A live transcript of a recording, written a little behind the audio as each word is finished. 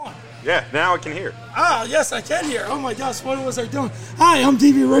Yeah, now I can hear. Ah, yes, I can hear. Oh my gosh, what was I doing? Hi, I'm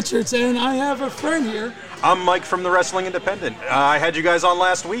D.B. Richards, and I have a friend here. I'm Mike from the Wrestling Independent. I had you guys on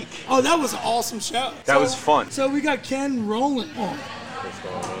last week. Oh, that was an awesome show. That was fun. So we got Ken Roland on.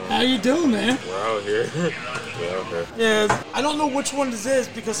 How you doing, man? We're out here. Yeah, I don't know which one this is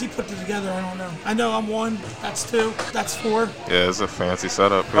because he put it together. I don't know. I know I'm 1. That's 2. That's 4. Yeah, it's a fancy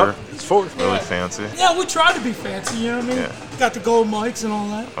setup here. Oh, it's 4. Really fancy. Yeah, we try to be fancy, you know what I mean? Yeah. Got the gold mics and all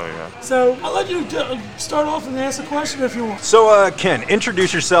that. Oh, yeah. So I'll let you start off and ask a question if you want. So, Ken,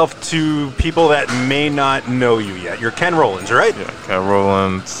 introduce yourself to people that may not know you yet. You're Ken Rollins, right? Yeah, Ken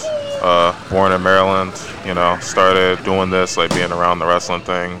Roland, born in Maryland, started doing this, like being around the wrestling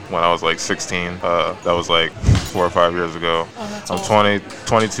thing when I was like 16. That was like 4 or 5 years ago. Oh, that's I'm awesome.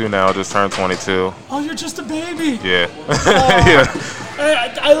 22 now, just turned 22. Oh, you're just a baby. Yeah. Oh. Yeah.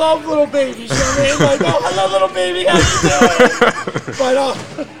 I love little babies, you know what I mean? Like, oh, hello, little baby, how you doing?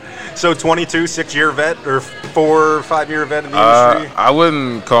 But, So 22, 6-year vet, or 4 or 5-year vet in the industry? I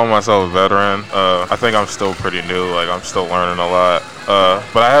wouldn't call myself a veteran. I think I'm still pretty new. Like, I'm still learning a lot.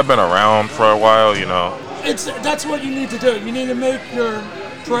 But I have been around for a while, that's what you need to do. You need to make your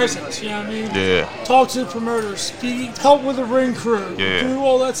presence, you know what I mean? Yeah. Talk to the promoters, speak, help with the ring crew, Yeah. do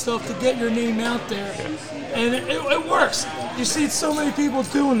all that stuff to get your name out there. Yeah. And it works. You see so many people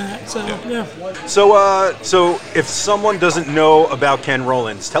doing that, so yeah. So if someone doesn't know about Ken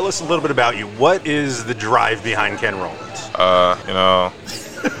Rollins, tell us a little bit about you. What is the drive behind Ken Rollins?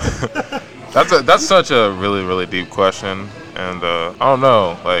 That's such a really, really deep question. And I don't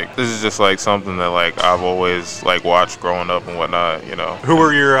know, like, this is just like something that like I've always like watched growing up and whatnot, Who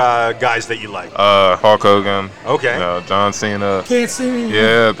are your guys that you like? Hulk Hogan. Okay. John Cena. Can't see me.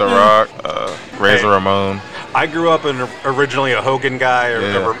 Yeah, The Rock. Razor Ramon. I grew up originally a Hogan guy,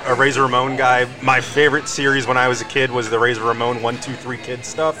 a Razor Ramon guy. My favorite series when I was a kid was the Razor Ramon 1, 2, 3 Kid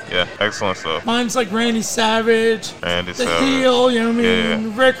stuff. Yeah, excellent stuff. Mine's like Randy Savage. Randy the Savage. heel, you know what I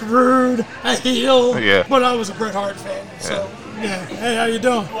mean? Yeah. Rick Rude, a heel. Yeah. But I was a Bret Hart fan, so yeah. Hey, how you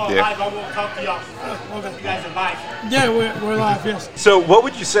doing? Well, Yeah. live, I won't talk to y'all. Okay. You guys are live. Yeah, we're live, yes. So what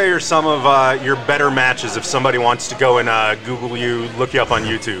would you say are some of your better matches if somebody wants to go and Google you, look you up on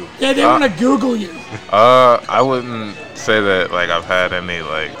YouTube? Yeah, they want to Google you. I wouldn't say that like I've had any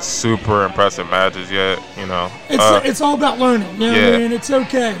like super impressive matches yet, It's all about learning, you know what I mean? It's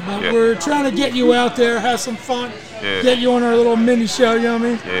okay, but Yeah. we're trying to get you out there, have some fun, Yeah. get you on our little mini show, you know what I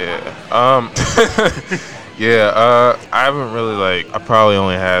mean? Yeah. Yeah, I haven't really I probably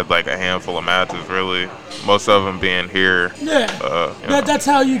only had like a handful of matches really. Most of them being here. Yeah. That's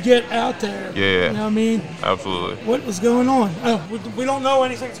how you get out there. Yeah. You know what I mean? Absolutely. What was going on? Oh, we don't know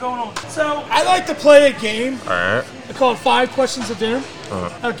anything's going on. So I like to play a game. All right. I call it 5 Questions of Doom.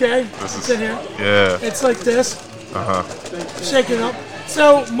 Okay? Sit here. Yeah. It's like this. Uh-huh. Shake it up.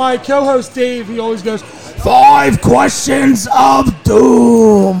 So my co-host Dave, he always goes, 5 Questions of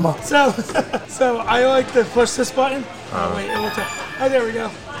Doom. So I like to push this button. Oh, wait, it will take. Oh, there we go.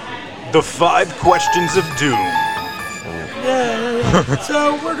 The 5 Questions of Doom. Yeah.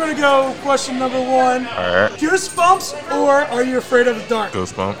 So we're going to go question number 1. All right. Goosebumps or Are You Afraid of the Dark?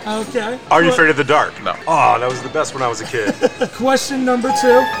 Goosebumps. Okay. Are you afraid of the dark? No. Oh, that was the best when I was a kid. Question number 2.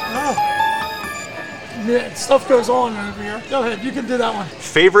 Oh. Yeah, stuff goes on over here. Go ahead, you can do that one.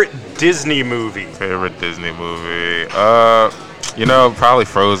 Favorite Disney movie? Favorite Disney movie? Probably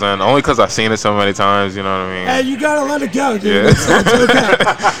Frozen. Only because I've seen it so many times, you know what I mean? Hey, you gotta let it go, dude. Yeah. It's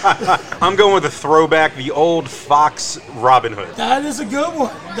okay. I'm going with a throwback, the old Fox Robin Hood. That is a good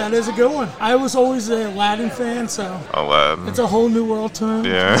one. That is a good one. I was always an Aladdin fan, so Aladdin. it's a whole new world to me.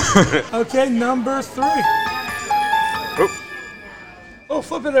 Yeah. Okay, number 3. Oh,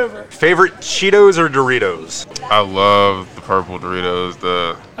 flip it over. Favorite Cheetos or Doritos? I love the purple Doritos,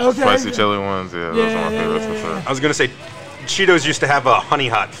 the Okay. spicy chili ones. Yeah, those are my favorites for sure. I was going to say, Cheetos used to have a honey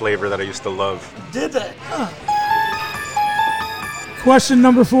hot flavor that I used to love. Did that? Huh. Question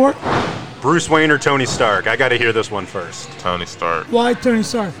number 4. Bruce Wayne or Tony Stark? I got to hear this one first. Tony Stark. Why Tony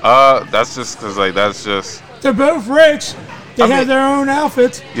Stark? That's just because that's just. They're both rich. They have their own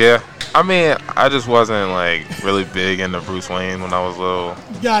outfits. Yeah. I mean, I just wasn't really big into Bruce Wayne when I was little.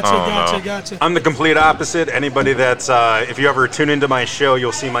 Gotcha. I'm the complete opposite. Anybody that's, if you ever tune into my show,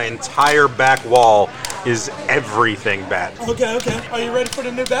 you'll see my entire back wall is everything Batman. Okay. Are you ready for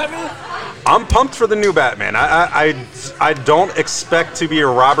the new Batman? I'm pumped for the new Batman. I don't expect to be a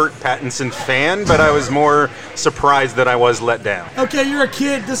Robert Pattinson fan, but I was more surprised that I was let down. Okay, you're a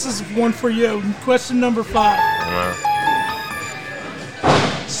kid. This is one for you. Question number 5.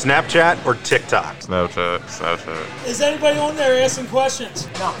 Snapchat or TikTok? Snapchat. Is anybody on there asking questions?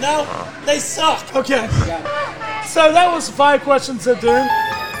 No? They suck. Okay. So that was 5 questions of Doom.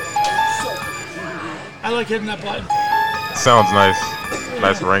 I like hitting that button. Sounds nice.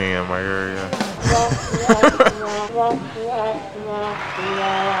 Nice ringing in my ear, yeah.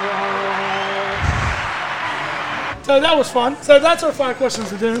 So that was fun. So that's our 5 questions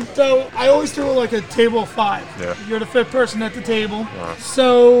to do. So I always do like a table of 5. Yeah. You're the 5th person at the table.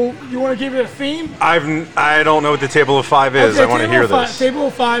 So you want to give it a theme? I don't know what the table of 5 is. Okay, I want to hear this. Table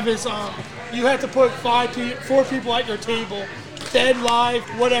of 5 is you have to put 4 people at your table, dead, live,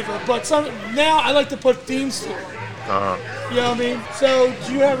 whatever. But now I like to put themes to it. You know what I mean? So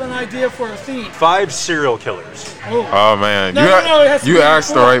do you have an idea for a theme? 5 serial killers. Oh man, No, it has to you be asked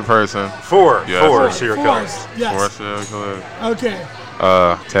the 4. right person. 4 Yeah. serial 4, killers. yes. 4 serial killers. Okay.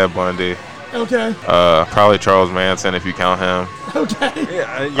 Ted Bundy. Okay. Probably Charles Manson if you count him. Okay.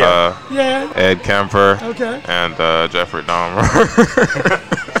 Yeah. Yeah. Ed Kemper. Okay. And Jeffrey Dahmer.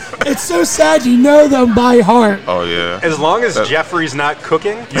 It's so sad you know them by heart. Oh yeah. As long as Jeffrey's not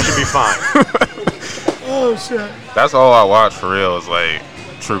cooking, you should be fine. Oh shit. That's all I watch for real is like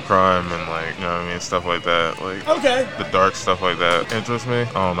true crime and like, you know what I mean, stuff like that. Like Okay. the dark stuff like that interests me.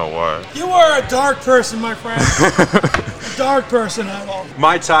 I don't know why. You are a dark person, my friend. A dark person at all.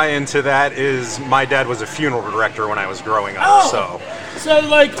 My tie into that is my dad was a funeral director when I was growing up, Oh. So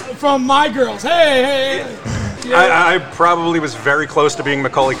like from My Girls. Hey. Yeah. I probably was very close to being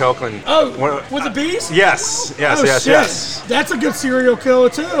Macaulay Culkin. Oh, with the bees? Yes. Oh, shit. Yes. That's a good serial killer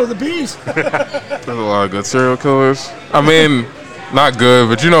too, the bees. There's a lot of good serial killers. I mean, not good,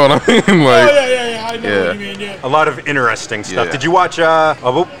 but you know what I mean. Oh, Like, yeah. I know what you mean, yeah. A lot of interesting stuff. Yeah. Did you watch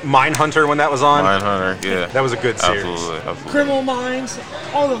Mindhunter when that was on? Mindhunter, yeah. That was a good series. Absolutely. Criminal Minds.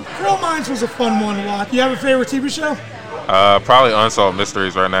 All of them. Criminal Minds was a fun one to watch. You have a favorite TV show? Probably Unsolved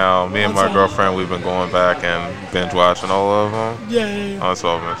Mysteries right now. Me and my Unsolved. girlfriend, we've been going back and binge watching all of them. Yeah.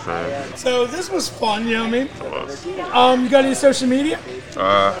 Unsolved Mysteries. So this was fun, you know what I mean? You got any social media?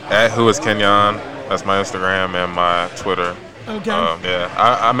 At Who Is Kenyon. That's my Instagram and my Twitter. Okay.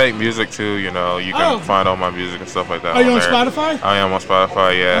 I make music too, you know. You can find all my music and stuff like that. Are you on there. Spotify? I am on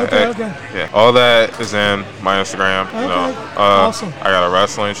Spotify, yeah. Okay. Yeah. All that is in my Instagram. Okay. You know. Awesome. I got a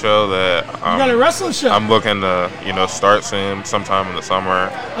wrestling show that You got a wrestling show? I'm looking to, start soon, sometime in the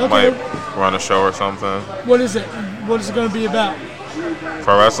summer. Okay. Might run a show or something. What is it? What is it going to be about?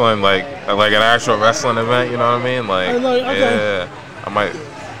 For wrestling, like an actual wrestling event, you know what I mean? Like, okay. yeah. I might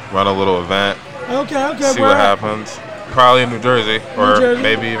run a little event. Okay. See what happens. Probably in New Jersey, or Jersey?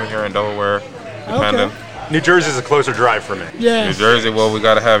 maybe even here in Delaware, depending. Okay. New Jersey's a closer drive for me. Yeah. New Jersey, well, we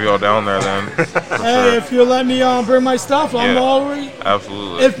got to have y'all down there then. Hey, if you let me bring my stuff, I'm already.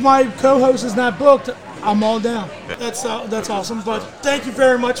 Absolutely. If my co-host is not booked, I'm all down. That's awesome. But thank you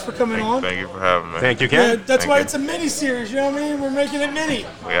very much for coming on. Thank you for having me. Thank you, Ken. Yeah, that's Thank why you. it's a mini series. You know what I mean? We're making it mini.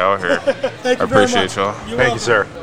 We out here. Thank you I very appreciate much. y'all. You're Thank you, welcome. sir.